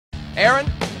Aaron,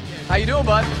 how you doing,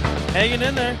 bud? Hanging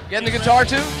in there. Getting the guitar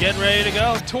too? Getting ready to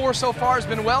go. The tour so far has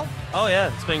been well? Oh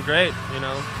yeah, it's been great. You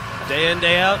know, day in,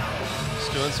 day out,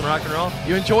 just doing some rock and roll.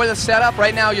 You enjoy the setup?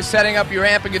 Right now you're setting up your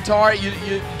amp and guitar. You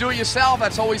do it yourself,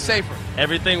 that's always safer.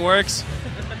 Everything works.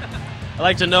 I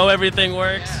like to know everything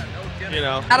works. Yeah, no kidding. You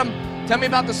know. Adam, tell me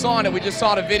about the song that we just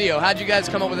saw the video. How'd you guys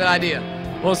come up with that idea?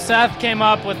 Well, Seth came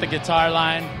up with the guitar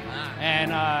line,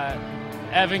 and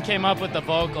Evan came up with the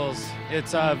vocals.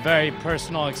 It's a very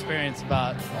personal experience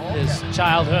about his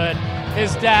childhood,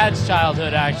 his dad's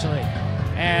childhood, actually.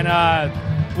 And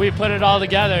we put it all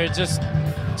together. It just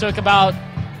took about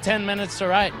 10 minutes to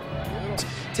write.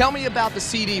 Tell me about the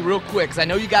CD real quick, because I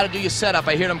know you got to do your setup.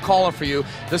 I hear them calling for you.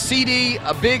 The CD,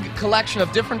 a big collection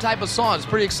of different type of songs.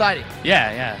 Pretty exciting.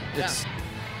 Yeah. It's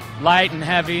light and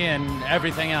heavy and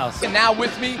everything else. And now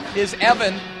with me is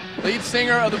Evan, lead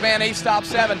singer of the band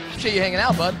 8STOP7. Appreciate you hanging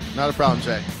out, bud. Not a problem,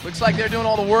 Jay. Looks like they're doing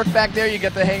all the work back there. You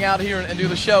get to hang out here and do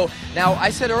the show. Now, I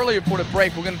said earlier before the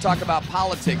break, we're going to talk about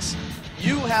politics.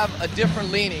 You have a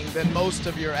different leaning than most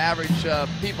of your average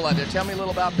people out there. Tell me a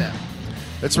little about that.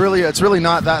 It's really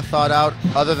not that thought out,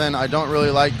 other than I don't really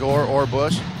like Gore or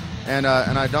Bush, and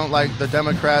I don't like the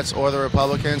Democrats or the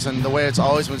Republicans, and the way it's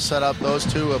always been set up, those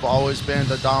two have always been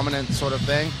the dominant sort of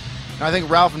thing. And I think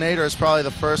Ralph Nader is probably the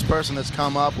first person that's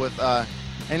come up with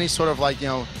any sort of, like, you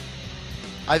know,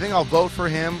 I think I'll vote for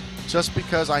him just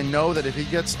because I know that if he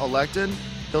gets elected,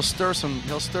 he'll stir some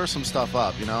stuff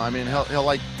up, you know. I mean, he'll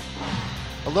like,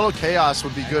 a little chaos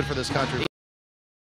would be good for this country.